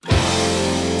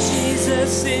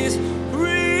Jesus is real.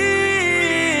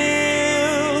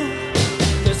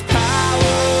 There's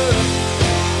power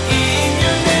in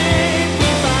your name. We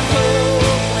find hope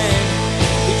when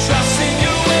we trust in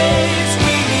your ways.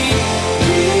 We need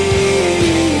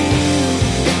real.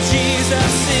 And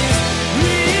Jesus is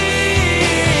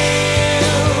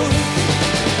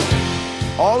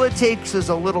real. All it takes is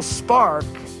a little spark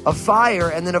of fire,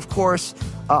 and then, of course,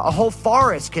 a whole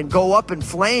forest can go up in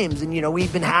flames. And,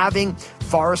 we've been having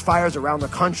forest fires around the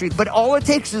country, but all it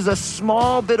takes is a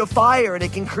small bit of fire, and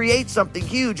it can create something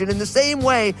huge. And in the same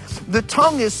way, the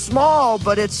tongue is small,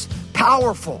 but it's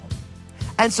powerful.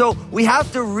 And so we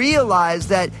have to realize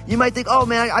that you might think, oh,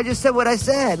 man, I just said what I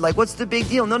said. Like, what's the big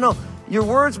deal? No. Your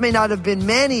words may not have been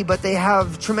many, but they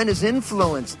have tremendous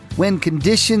influence. When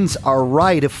conditions are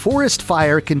right, a forest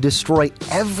fire can destroy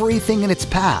everything in its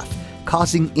path,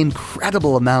 causing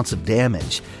incredible amounts of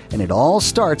damage. And it all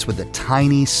starts with a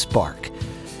tiny spark.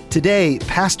 Today,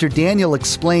 Pastor Daniel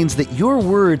explains that your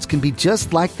words can be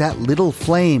just like that little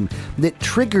flame that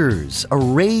triggers a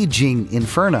raging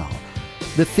inferno.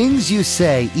 The things you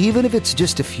say, even if it's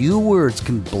just a few words,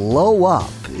 can blow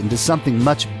up into something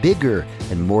much bigger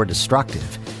and more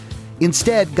destructive.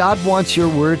 Instead, God wants your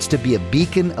words to be a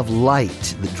beacon of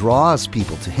light that draws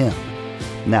people to Him.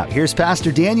 Now, here's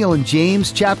Pastor Daniel in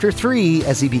James chapter 3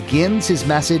 as he begins his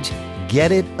message,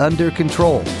 Get It Under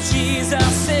Control.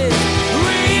 Jesus is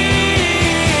real.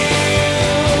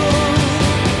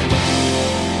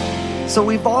 So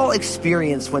we've all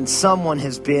experienced when someone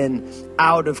has been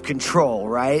out of control,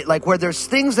 right? Like where there's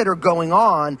things that are going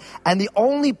on, and the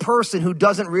only person who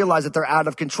doesn't realize that they're out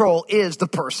of control is the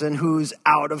person who's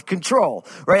out of control,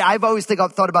 right? I've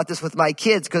thought about this with my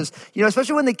kids because,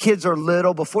 especially when the kids are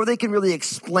little, before they can really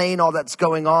explain all that's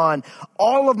going on,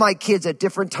 all of my kids at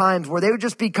different times where they would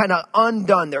just be kind of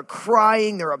undone. They're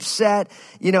crying, they're upset,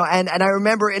 and I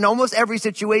remember in almost every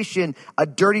situation, a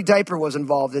dirty diaper was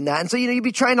involved in that. And so, you'd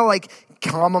be trying to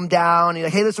calm them down. You're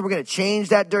like, hey, listen, we're going to change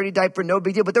that dirty diaper. No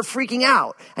big deal. But they're freaking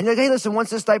out. And you're like, hey, listen,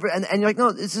 once this diaper, and you're like,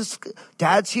 no,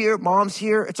 dad's here, mom's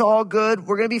here. It's all good.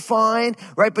 We're going to be fine.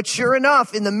 Right. But sure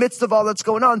enough, in the midst of all that's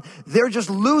going on, they're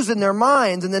just losing their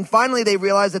minds. And then finally they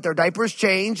realize that their diaper's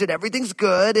changed and everything's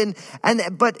good.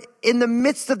 But in the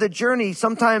midst of the journey,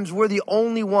 sometimes we're the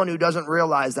only one who doesn't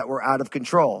realize that we're out of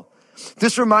control.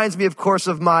 This reminds me, of course,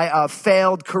 of my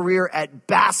failed career at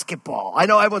basketball. I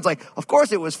know everyone's like, of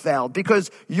course it was failed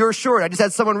because you're short. I just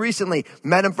had someone recently,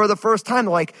 met him for the first time.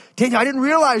 They're like, Daniel, I didn't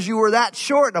realize you were that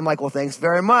short. And I'm like, well, thanks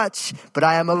very much. But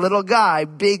I am a little guy.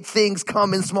 Big things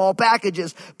come in small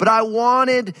packages. But I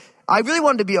really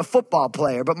wanted to be a football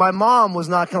player, but my mom was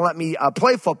not going to let me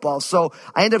play football, so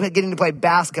I ended up getting to play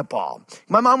basketball.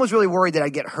 My mom was really worried that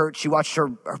I'd get hurt. She watched her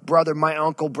brother, my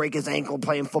uncle, break his ankle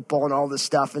playing football and all this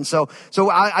stuff, and so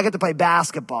I got to play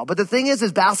basketball. But the thing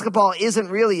is basketball isn't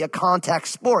really a contact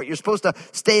sport. You're supposed to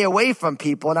stay away from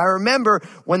people, and I remember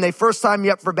when they first signed me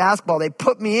up for basketball, they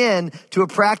put me in to a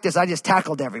practice. I just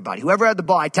tackled everybody. Whoever had the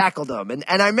ball, I tackled them. And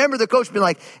I remember the coach being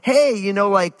like, hey,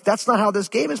 that's not how this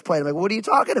game is played. I'm like, what are you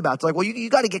talking about? It's like, well, you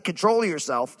got to get control of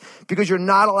yourself because you're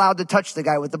not allowed to touch the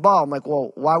guy with the ball. I'm like,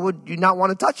 well, why would you not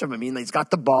want to touch him? I mean, he's got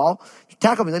the ball. You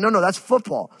tackle him. Like, no, that's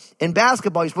football. In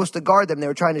basketball, you're supposed to guard them. They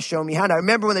were trying to show me how. And I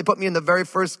remember when they put me in the very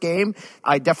first game,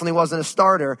 I definitely wasn't a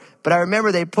starter, but I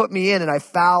remember they put me in and I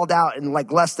fouled out in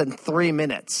less than 3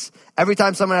 minutes. Every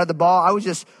time someone had the ball, I was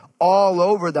just all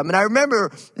over them. And I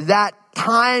remember that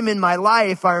time in my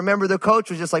life, I remember the coach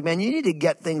was just like, man, you need to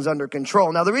get things under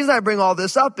control. Now, the reason I bring all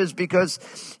this up is because,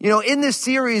 in this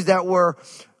series that we're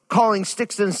calling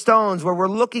Sticks and Stones, where we're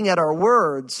looking at our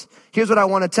words, here's what I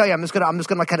want to tell you. I'm just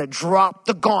gonna kind of drop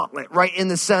the gauntlet right in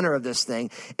the center of this thing,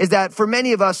 is that for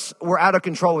many of us, we're out of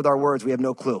control with our words. We have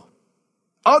no clue.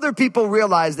 Other people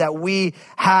realize that we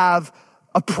have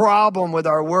a problem with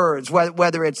our words,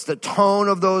 whether it's the tone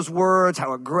of those words,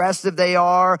 how aggressive they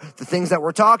are, the things that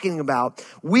we're talking about.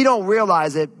 We don't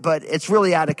realize it, but it's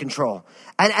really out of control.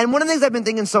 And one of the things I've been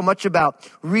thinking so much about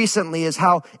recently is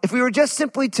how if we were just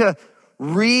simply to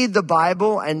read the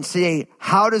Bible and say,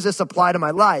 how does this apply to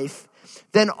my life?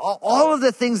 Then all of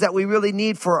the things that we really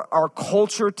need for our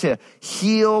culture to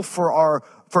heal, for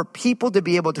people to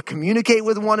be able to communicate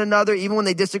with one another, even when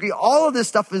they disagree. All of this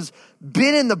stuff has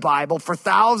been in the Bible for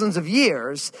thousands of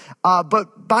years,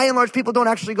 but by and large, people don't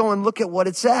actually go and look at what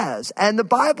it says. And the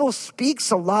Bible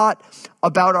speaks a lot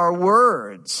about our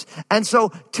words. And so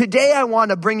today I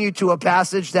want to bring you to a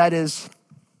passage that is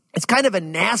It's kind of a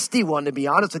nasty one, to be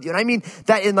honest with you. And I mean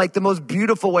that in like the most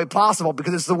beautiful way possible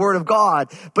because it's the word of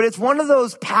God. But it's one of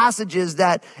those passages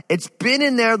that it's been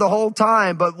in there the whole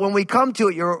time. But when we come to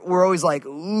it, we're always like,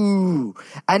 ooh.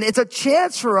 And it's a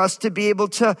chance for us to be able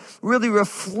to really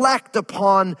reflect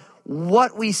upon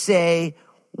what we say,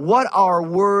 what our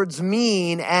words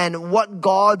mean, and what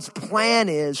God's plan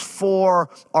is for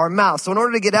our mouth. So in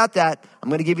order to get at that, I'm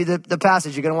going to give you the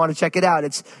passage. You're going to want to check it out.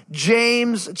 It's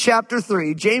James chapter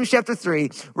 3. James chapter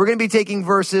 3. We're going to be taking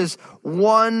verses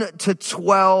 1 to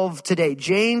 12 today.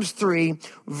 James 3,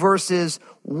 verses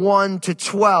 1 to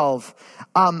 12.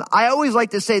 I always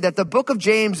like to say that the book of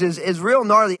James is real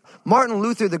gnarly. Martin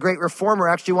Luther, the great reformer,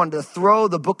 actually wanted to throw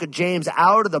the book of James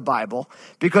out of the Bible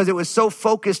because it was so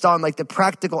focused on like the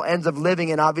practical ends of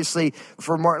living. And obviously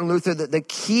for Martin Luther, the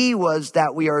key was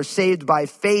that we are saved by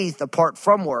faith apart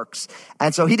from works.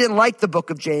 And so he didn't like the book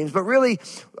of James, but really,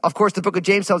 of course, the book of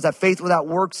James tells that faith without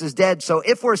works is dead. So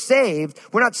if we're saved,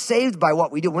 we're not saved by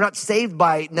what we do. We're not saved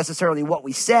by necessarily what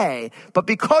we say, but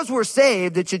because we're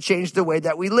saved, it should change the way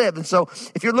that we live. And so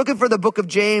if you're looking for the book of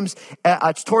James,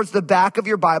 it's towards the back of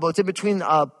your Bible. It's in between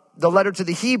the letter to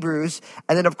the Hebrews,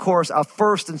 and then of course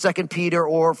 1st and 2nd Peter,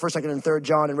 or 1st, 2nd, and 3rd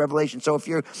John and Revelation. So if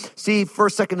you see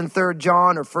 1st, 2nd, and 3rd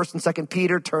John, or 1st and 2nd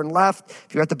Peter, turn left.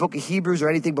 If you're at the book of Hebrews or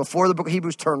anything before the book of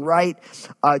Hebrews, turn right.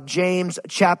 James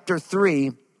chapter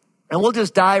 3. And we'll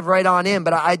just dive right on in.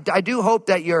 But I do hope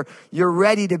that you're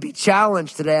ready to be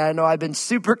challenged today. I know I've been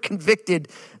super convicted,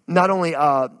 not only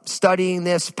studying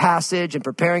this passage and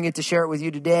preparing it to share it with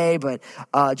you today, but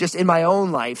just in my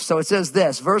own life. So it says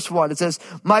this, verse 1, it says,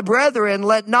 "My brethren,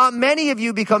 let not many of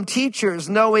you become teachers,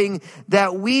 knowing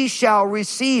that we shall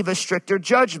receive a stricter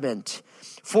judgment.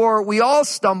 For we all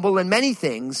stumble in many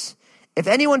things. If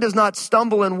anyone does not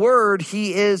stumble in word,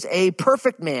 he is a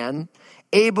perfect man,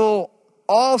 able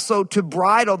also to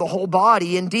bridle the whole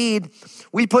body. Indeed,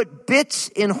 we put bits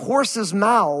in horses'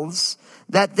 mouths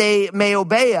that they may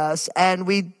obey us, and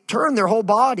we turn their whole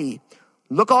body.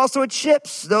 Look also at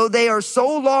ships, though they are so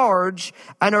large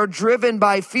and are driven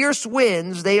by fierce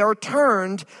winds, they are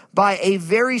turned by a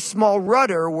very small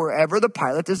rudder wherever the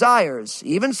pilot desires.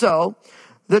 Even so,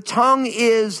 the tongue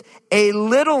is a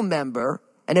little member,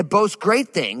 and it boasts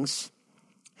great things.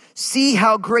 See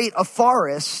how great a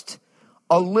forest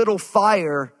a little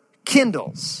fire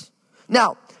kindles."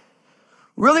 Now,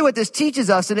 really what this teaches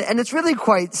us, and it's really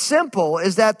quite simple,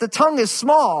 is that the tongue is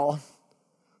small,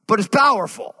 but it's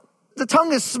powerful. The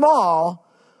tongue is small,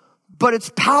 but it's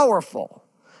powerful.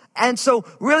 And so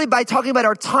really by talking about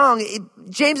our tongue,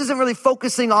 James isn't really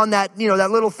focusing on that,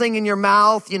 that little thing in your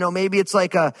mouth. Maybe it's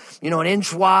like an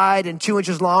inch wide and 2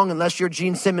 inches long, unless you're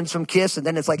Gene Simmons from Kiss, and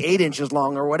then it's like 8 inches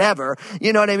long or whatever.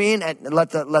 You know what I mean? And let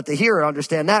the hearer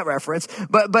understand that reference.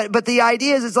 But the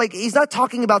idea is, it's like, he's not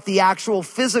talking about the actual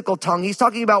physical tongue. He's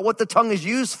talking about what the tongue is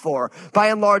used for. By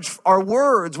and large, our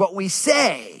words, what we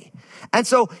say. And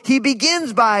so he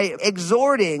begins by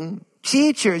exhorting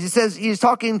teachers. He's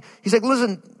like,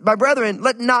 listen, my brethren,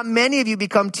 let not many of you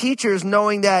become teachers,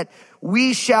 knowing that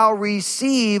we shall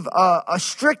receive a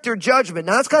stricter judgment.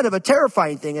 Now, that's kind of a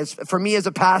terrifying thing. For me as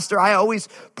a pastor, I always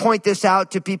point this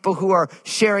out to people who are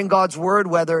sharing God's word,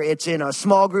 whether it's in a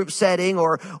small group setting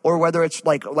or whether it's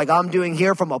like I'm doing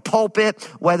here from a pulpit,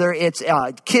 whether it's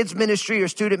kids ministry or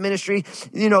student ministry.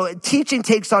 Teaching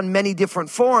takes on many different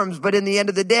forms, but in the end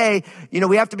of the day,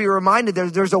 we have to be reminded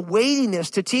there's a weightiness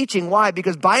to teaching. Why?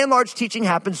 Because by and large, teaching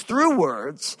happens through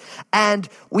words, and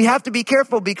we have to be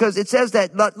careful because it says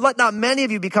that let not many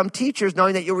of you become teachers,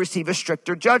 knowing that you'll receive a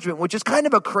stricter judgment, which is kind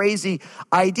of a crazy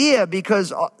idea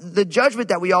because the judgment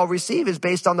that we all receive is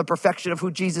based on the perfection of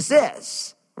who Jesus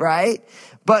is, right?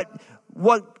 But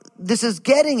what this is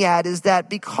getting at is that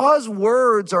because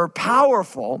words are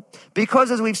powerful,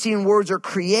 because as we've seen, words are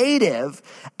creative,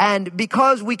 and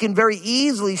because we can very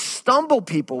easily stumble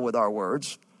people with our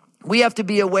words, we have to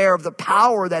be aware of the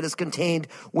power that is contained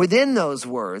within those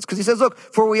words. Because he says, look,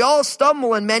 for we all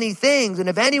stumble in many things, and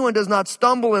if anyone does not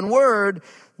stumble in word,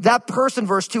 that person,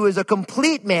 verse 2, is a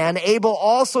complete man, able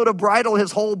also to bridle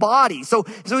his whole body. So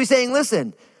he's saying,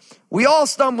 listen, we all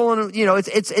stumble, and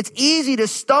it's easy to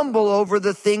stumble over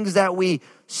the things that we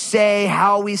say,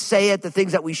 how we say it, the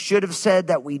things that we should have said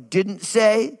that we didn't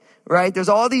say. Right? There's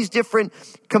all these different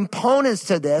components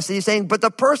to this. And he's saying, but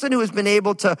the person who has been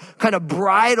able to kind of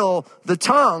bridle the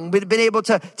tongue, been able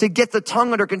to get the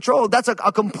tongue under control, that's a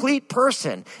complete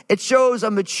person. It shows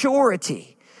a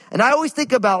maturity. And I always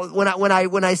think about, when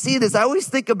I see this, I always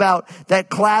think about that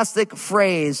classic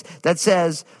phrase that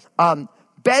says,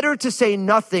 better to say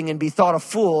nothing and be thought a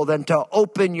fool than to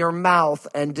open your mouth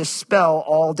and dispel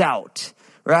all doubt.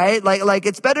 right? Like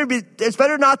it's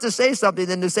better not to say something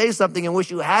than to say something and wish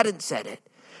you hadn't said it.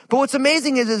 But what's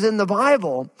amazing is in the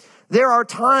Bible, there are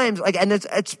times, and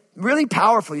it's really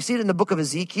powerful. You see it in the book of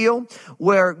Ezekiel,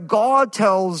 where God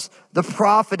tells the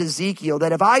prophet Ezekiel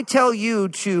that if I tell you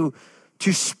to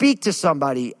speak to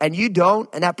somebody and you don't,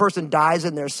 and that person dies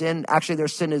in their sin, actually their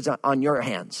sin is on your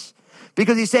hands.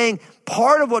 Because he's saying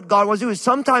part of what God wants to do is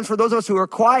sometimes for those of us who are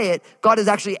quiet, God is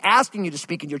actually asking you to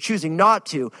speak and you're choosing not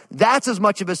to. That's as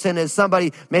much of a sin as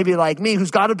somebody maybe like me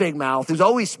who's got a big mouth, who's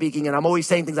always speaking and I'm always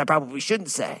saying things I probably shouldn't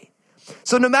say.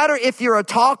 So no matter if you're a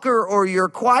talker or you're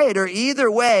quiet, or either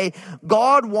way,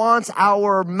 God wants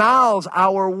our mouths,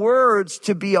 our words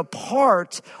to be a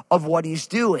part of what he's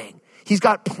doing. He's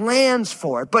got plans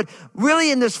for it. But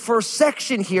really in this first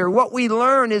section here, what we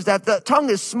learn is that the tongue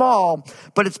is small,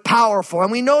 but it's powerful.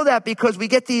 And we know that because we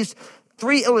get these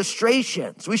 3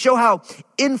 illustrations. We show how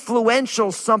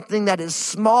influential something that is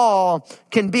small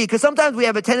can be. Because sometimes we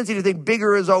have a tendency to think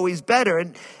bigger is always better.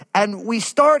 And we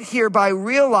start here by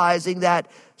realizing that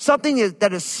something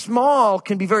that is small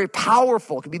can be very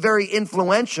powerful, can be very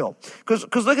influential.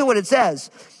 Because look at what it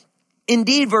says.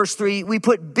 Indeed, verse 3, we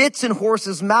put bits in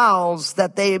horses' mouths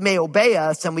that they may obey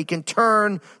us, and we can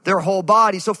turn their whole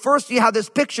body. So first you have this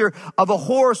picture of a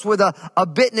horse with a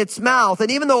bit in its mouth. And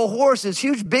even though a horse is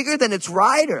huge, bigger than its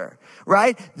rider,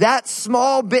 right? That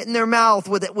small bit in their mouth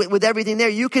with everything there,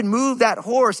 you can move that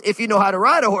horse. If you know how to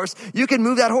ride a horse, you can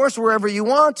move that horse wherever you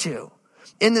want to.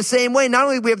 In the same way, not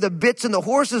only do we have the bits in the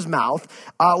horse's mouth,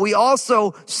 we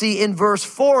also see in verse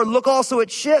 4, look also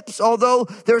at ships. Although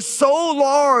they're so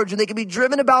large and they can be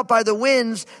driven about by the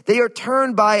winds, they are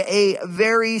turned by a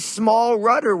very small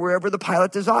rudder wherever the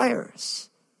pilot desires.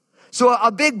 So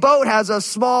a big boat has a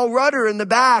small rudder in the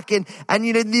back, and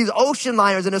you know, these ocean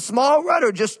liners, and a small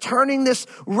rudder, just turning this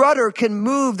rudder can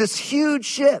move this huge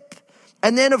ship.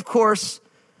 And then, of course,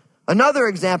 another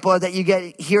example that you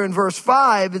get here in verse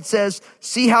 5, it says,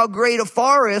 see how great a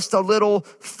forest a little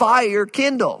fire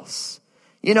kindles.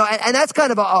 You know, and that's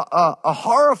kind of a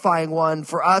horrifying one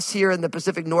for us here in the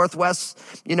Pacific Northwest,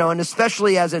 you know, and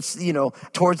especially as it's, you know,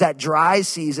 towards that dry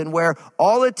season where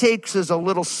all it takes is a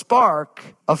little spark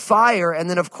of fire. And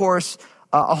then, of course,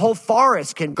 a whole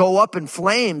forest can go up in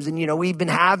flames. And, you know, we've been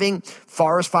having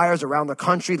forest fires around the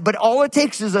country, but all it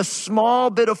takes is a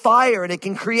small bit of fire and it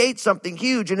can create something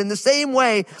huge. And in the same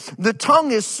way, the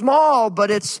tongue is small, but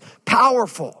it's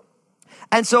powerful.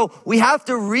 And so we have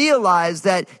to realize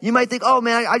that you might think, oh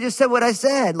man, I just said what I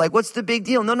said. Like, what's the big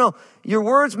deal? No. Your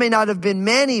words may not have been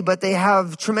many, but they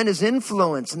have tremendous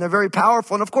influence and they're very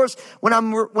powerful. And of course, when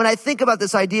I think about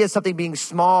this idea of something being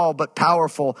small but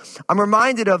powerful, I'm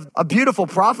reminded of a beautiful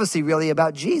prophecy really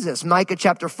about Jesus. Micah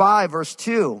chapter 5, verse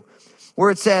 2, where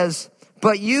it says,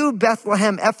 but you,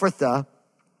 Bethlehem Ephrathah,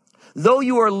 though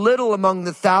you are little among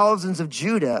the thousands of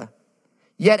Judah,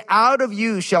 yet out of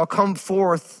you shall come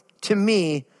forth to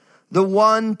me the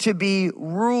one to be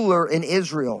ruler in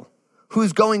Israel,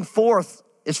 whose going forth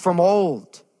is from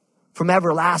old, from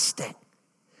everlasting.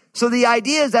 So the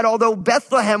idea is that although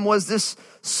Bethlehem was this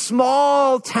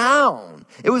small town,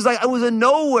 it was a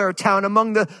nowhere town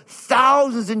among the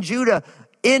thousands in Judah.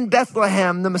 In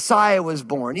Bethlehem, the Messiah was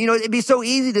born. You know, it'd be so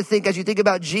easy to think as you think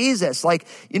about Jesus, like,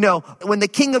 you know, when the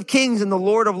King of Kings and the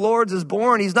Lord of Lords is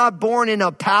born, he's not born in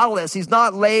a palace. He's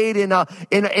not laid in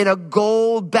a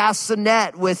gold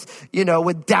bassinet with, you know,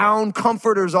 with down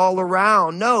comforters all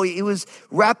around. No, he was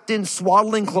wrapped in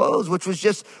swaddling clothes, which was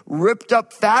just ripped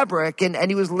up fabric, and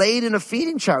he was laid in a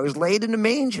feeding jar. He was laid in a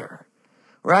manger.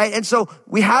 Right? And so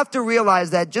we have to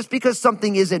realize that just because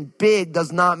something isn't big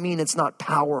does not mean it's not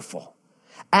powerful.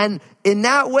 And in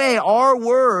that way, our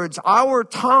words, our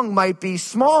tongue might be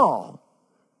small,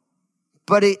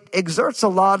 but it exerts a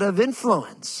lot of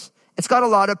influence. It's got a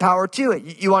lot of power to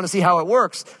it. You want to see how it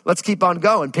works? Let's keep on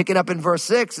going. Picking up in verse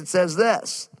 6, it says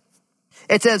this.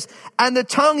 It says, and the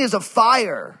tongue is a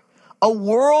fire, a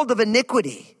world of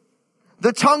iniquity.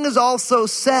 The tongue is also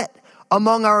set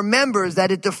among our members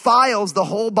that it defiles the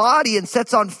whole body and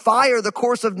sets on fire the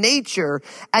course of nature,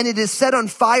 and it is set on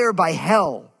fire by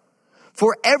hell.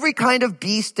 For every kind of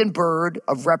beast and bird,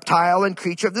 of reptile and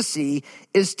creature of the sea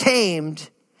is tamed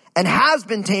and has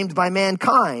been tamed by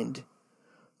mankind.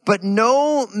 But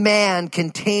no man can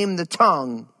tame the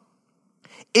tongue.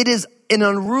 It is an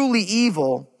unruly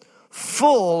evil,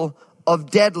 full of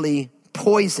deadly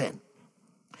poison.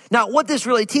 Now, what this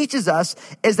really teaches us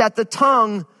is that the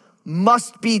tongue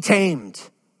must be tamed.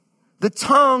 The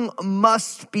tongue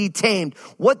must be tamed.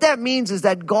 What that means is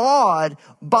that God,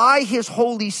 by his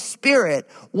Holy Spirit,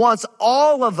 wants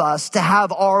all of us to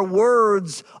have our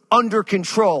words under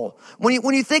control.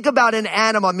 When you think about an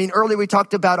animal, I mean, earlier we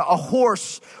talked about a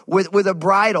horse with a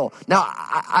bridle. Now,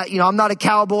 I'm not a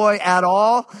cowboy at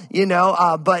all,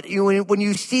 but when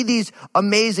you see these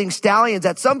amazing stallions,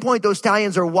 at some point those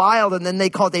stallions are wild, and then they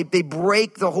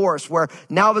break the horse, where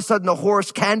now all of a sudden the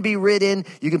horse can be ridden.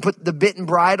 You can put the bit and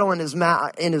bridle in his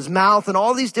mouth and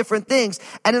all these different things.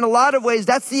 And in a lot of ways,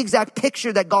 that's the exact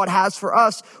picture that God has for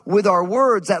us with our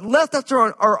words, that left us to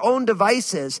our own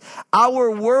devices,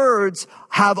 our words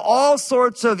have all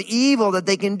sorts of evil that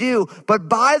they can do, but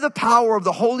by the power of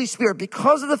the Holy Spirit,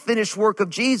 because of the finished work of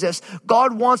Jesus,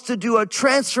 God wants to do a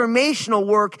transformational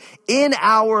work in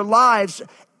our lives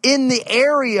in the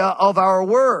area of our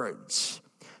words.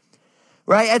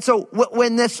 Right? And so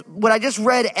what I just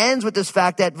read ends with this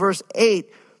fact that verse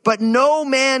 8, but no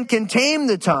man can tame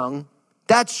the tongue.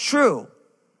 That's true.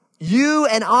 You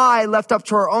and I, left up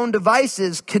to our own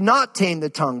devices, cannot tame the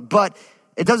tongue, but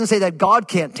it doesn't say that God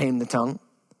can't tame the tongue.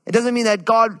 It doesn't mean that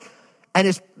God and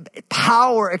his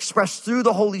power expressed through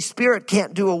the Holy Spirit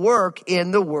can't do a work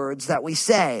in the words that we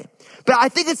say. But I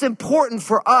think it's important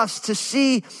for us to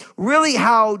see really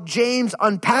how James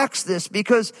unpacks this,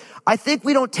 because I think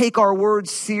we don't take our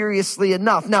words seriously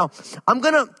enough. Now, I'm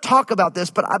going to talk about this,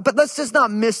 but let's just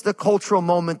not miss the cultural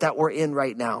moment that we're in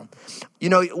right now.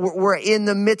 We're in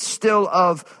the midst still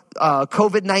of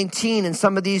COVID-19 and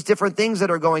some of these different things that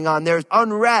are going on. There's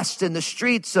unrest in the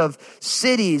streets of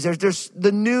cities.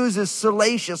 The news is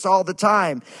salacious all the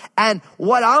time. And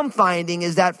what I'm finding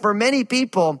is that for many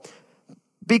people,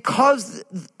 because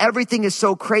everything is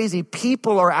so crazy,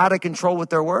 people are out of control with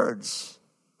their words,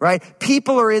 right?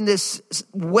 People are in this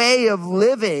way of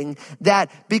living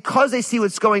that because they see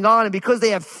what's going on and because they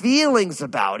have feelings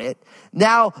about it,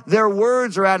 now their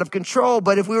words are out of control.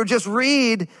 But if we were just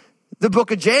read the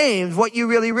book of James, what you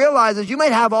really realize is you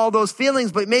might have all those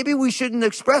feelings, but maybe we shouldn't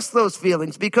express those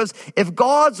feelings, because if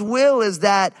God's will is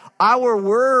that our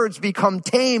words become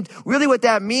tamed, really what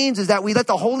that means is that we let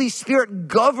the Holy Spirit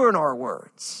govern our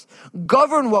words,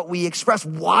 govern what we express,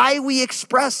 why we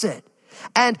express it.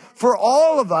 And for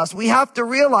all of us, we have to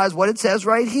realize what it says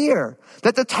right here,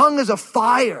 that the tongue is a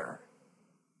fire.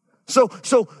 So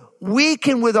we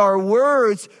can, with our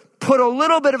words, put a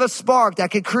little bit of a spark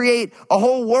that could create a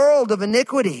whole world of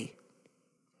iniquity.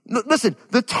 Listen,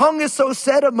 the tongue is so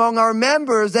set among our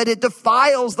members that it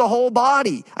defiles the whole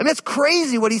body. I mean, that's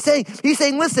crazy what he's saying. He's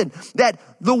saying, listen, that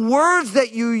the words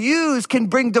that you use can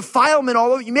bring defilement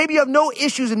all over you. Maybe you have no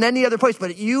issues in any other place,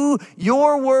 but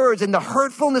your words and the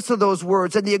hurtfulness of those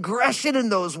words and the aggression in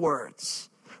those words,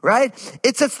 right?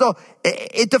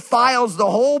 It defiles the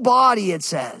whole body, it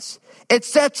says. It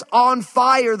sets on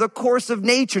fire the course of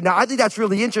nature. Now, I think that's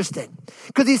really interesting,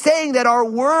 because he's saying that our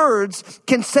words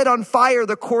can set on fire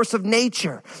the course of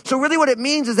nature. So really what it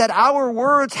means is that our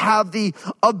words have the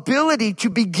ability to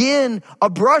begin a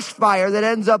brush fire that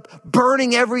ends up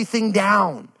burning everything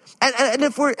down. And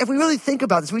if we really think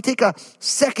about this, we take a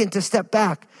second to step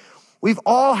back. We've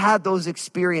all had those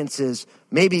experiences.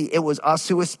 Maybe it was us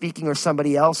who was speaking or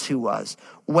somebody else who was,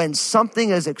 when something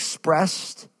is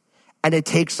expressed and it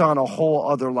takes on a whole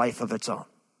other life of its own,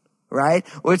 right?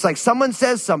 Where it's like someone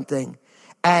says something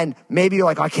and maybe you're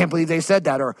like, I can't believe they said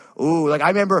that. Or, ooh, like I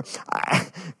remember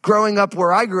growing up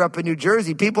where I grew up in New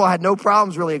Jersey, people had no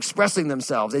problems really expressing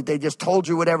themselves. They just told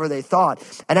you whatever they thought.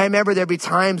 And I remember there'd be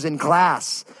times in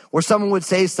class where someone would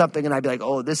say something and I'd be like,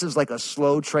 oh, this is like a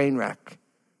slow train wreck.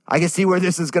 I can see where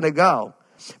this is going to go.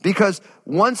 Because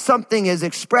once something is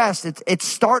expressed, it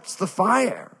starts the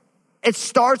fire. It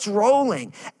starts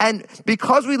rolling. And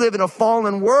because we live in a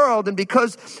fallen world, and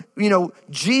because,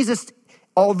 Jesus,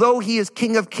 although he is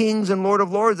King of Kings and Lord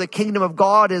of Lords, the kingdom of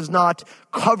God has not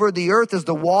covered the earth as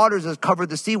the waters has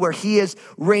covered the sea, where he is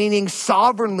reigning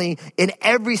sovereignly in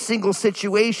every single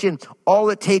situation. All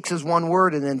it takes is one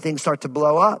word and then things start to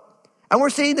blow up. And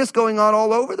we're seeing this going on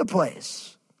all over the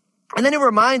place. And then it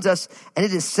reminds us, and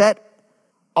it is set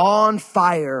on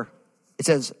fire, it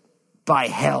says, by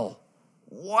hell.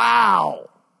 Wow.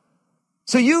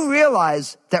 So you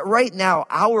realize that right now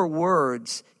our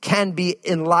words can be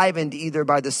enlivened either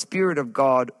by the Spirit of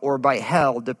God or by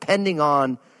hell, depending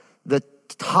on the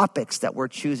topics that we're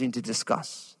choosing to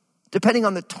discuss, depending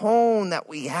on the tone that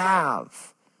we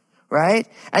have, right?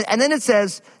 And then it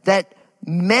says that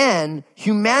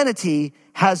humanity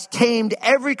has tamed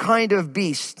every kind of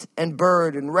beast and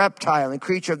bird and reptile and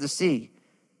creature of the sea,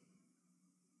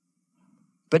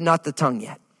 but not the tongue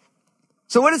yet.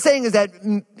 So what it's saying is that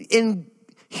in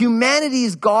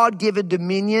humanity's God-given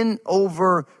dominion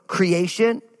over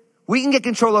creation, we can get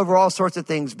control over all sorts of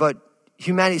things, but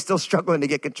humanity's still struggling to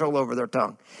get control over their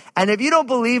tongue. And if you don't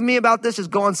believe me about this, just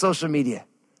go on social media,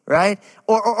 right?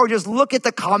 Or just look at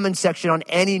the comment section on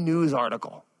any news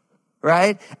article,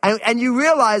 right? And you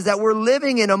realize that we're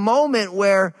living in a moment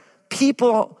where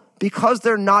people, because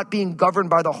they're not being governed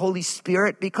by the Holy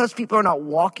Spirit, because people are not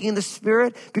walking in the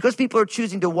Spirit, because people are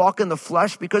choosing to walk in the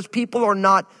flesh, because people are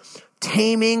not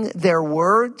taming their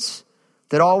words,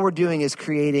 that all we're doing is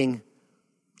creating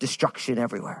destruction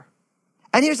everywhere.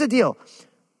 And here's the deal.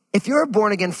 If you're a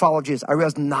born-again follower of Jesus, I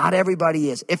realize not everybody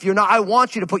is. If you're not, I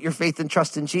want you to put your faith and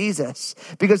trust in Jesus,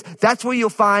 because that's where you'll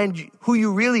find who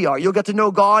you really are. You'll get to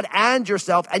know God and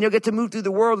yourself, and you'll get to move through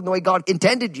the world in the way God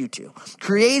intended you to,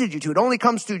 created you to. It only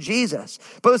comes through Jesus.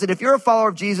 But listen, if you're a follower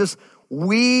of Jesus,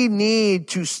 we need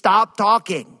to stop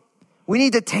talking. We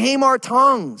need to tame our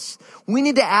tongues. We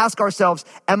need to ask ourselves,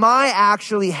 am I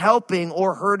actually helping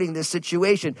or hurting this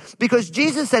situation? Because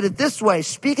Jesus said it this way,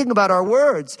 speaking about our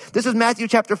words. This is Matthew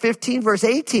chapter 15, verse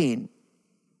 18.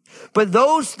 But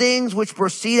those things which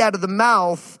proceed out of the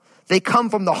mouth, they come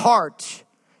from the heart,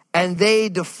 and they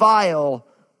defile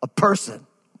a person.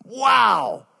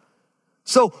 Wow.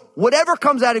 So whatever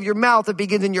comes out of your mouth, it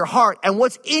begins in your heart. And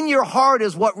what's in your heart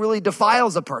is what really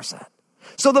defiles a person.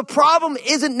 So the problem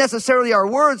isn't necessarily our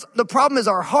words. The problem is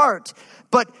our heart.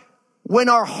 But when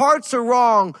our hearts are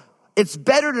wrong, it's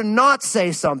better to not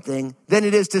say something than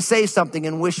it is to say something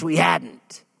and wish we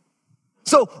hadn't.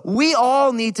 So we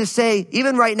all need to say,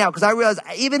 even right now, because I realize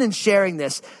even in sharing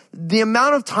this, the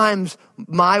amount of times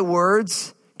my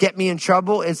words get me in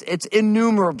trouble it's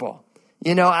innumerable.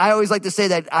 You know, I always like to say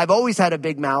that I've always had a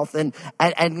big mouth, and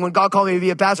when God called me to be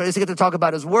a pastor, I used to get to talk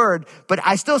about his word, but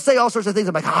I still say all sorts of things.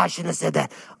 I'm like, I shouldn't have said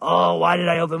that. Oh, why did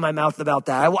I open my mouth about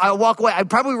that? I walk away. I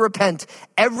probably repent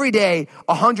every day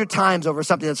 100 times over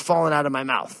something that's fallen out of my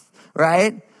mouth,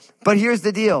 right? But here's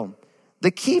the deal. The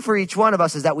key for each one of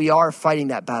us is that we are fighting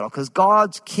that battle, because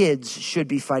God's kids should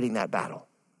be fighting that battle,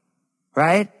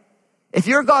 right? If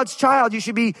you're God's child, you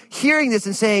should be hearing this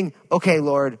and saying, okay,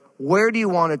 Lord, where do you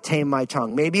want to tame my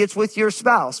tongue? Maybe it's with your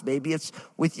spouse. Maybe it's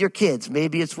with your kids.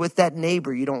 Maybe it's with that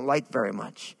neighbor you don't like very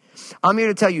much. I'm here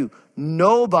to tell you,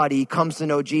 nobody comes to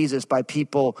know Jesus by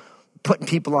people putting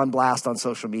people on blast on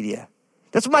social media.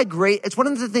 It's one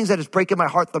of the things that is breaking my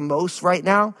heart the most right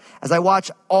now, as I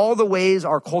watch all the ways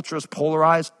our culture is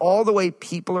polarized, all the way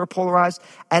people are polarized,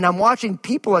 and I'm watching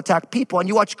people attack people, and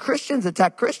you watch Christians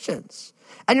attack Christians.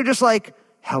 And you're just like,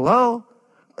 hello?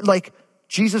 Like,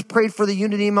 Jesus prayed for the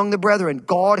unity among the brethren.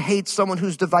 God hates someone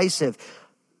who's divisive.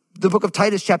 The book of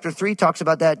Titus chapter 3 talks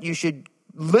about that. You should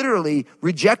literally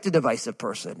reject a divisive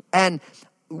person. And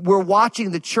we're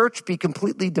watching the church be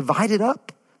completely divided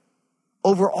up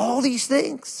over all these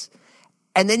things.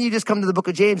 And then you just come to the book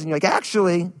of James and you're like,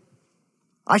 actually,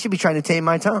 I should be trying to tame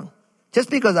my tongue. Just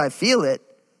because I feel it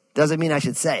doesn't mean I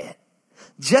should say it.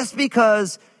 Just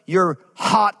because you're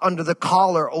hot under the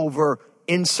collar over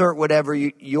insert whatever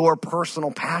your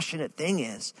personal passionate thing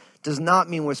is, does not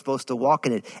mean we're supposed to walk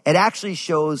in it. It actually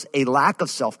shows a lack of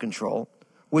self-control,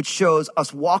 which shows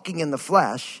us walking in the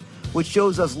flesh, which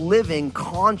shows us living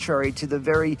contrary to the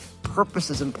very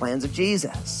purposes and plans of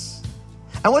Jesus.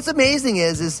 And what's amazing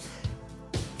is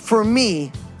for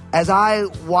me, as I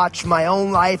watch my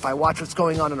own life, I watch what's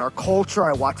going on in our culture,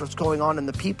 I watch what's going on in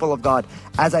the people of God,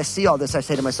 as I see all this, I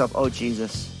say to myself, oh,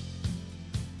 Jesus,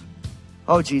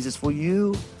 will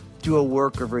you do a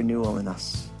work of renewal in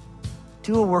us?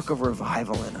 Do a work of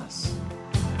revival in us.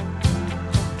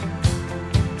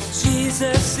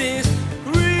 Jesus is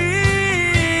real.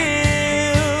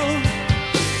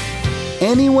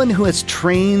 Anyone who has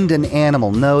trained an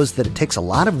animal knows that it takes a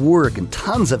lot of work and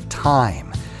tons of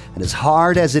time. And as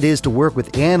hard as it is to work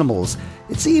with animals,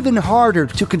 it's even harder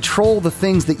to control the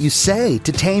things that you say,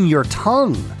 to tame your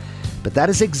tongue. But that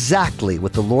is exactly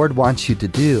what the Lord wants you to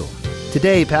do.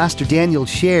 Today, Pastor Daniel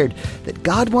shared that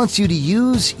God wants you to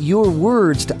use your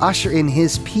words to usher in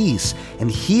His peace and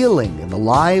healing in the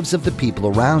lives of the people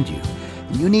around you.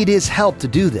 And you need His help to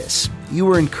do this. You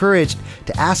were encouraged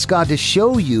to ask God to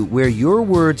show you where your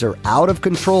words are out of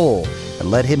control and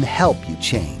let Him help you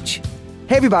change.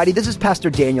 Hey everybody, this is Pastor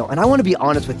Daniel, and I want to be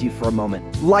honest with you for a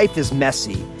moment. Life is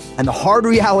messy, and the hard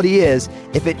reality is,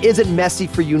 if it isn't messy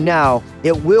for you now,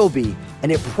 it will be,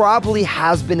 and it probably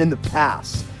has been in the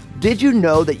past. Did you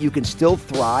know that you can still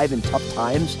thrive in tough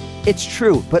times? It's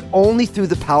true, but only through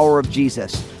the power of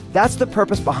Jesus. That's the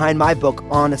purpose behind my book,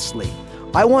 Honestly.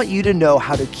 I want you to know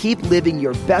how to keep living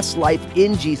your best life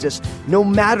in Jesus, no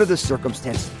matter the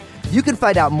circumstance. You can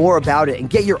find out more about it and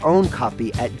get your own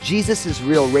copy at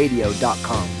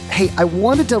JesusIsRealRadio.com. Hey, I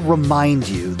wanted to remind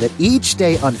you that each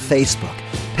day on Facebook,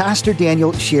 Pastor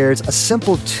Daniel shares a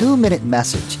simple 2-minute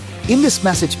message. In this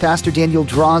message, Pastor Daniel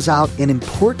draws out an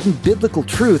important biblical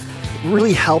truth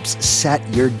really helps set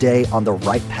your day on the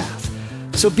right path.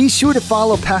 So be sure to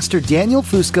follow Pastor Daniel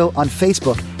Fusco on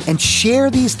Facebook and share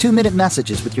these 2-minute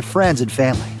messages with your friends and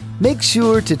family. Make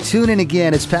sure to tune in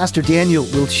again as Pastor Daniel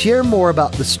will share more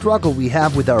about the struggle we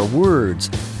have with our words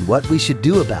and what we should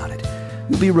do about it.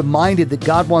 You'll be reminded that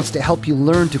God wants to help you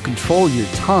learn to control your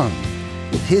tongue.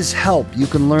 With His help, you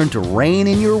can learn to rein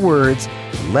in your words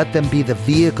and let them be the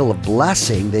vehicle of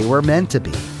blessing they were meant to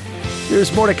be.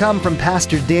 There's more to come from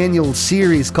Pastor Daniel's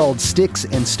series called Sticks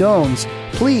and Stones.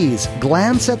 Please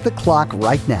glance at the clock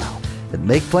right now and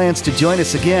make plans to join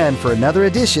us again for another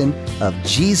edition of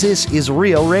Jesus is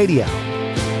Real Radio.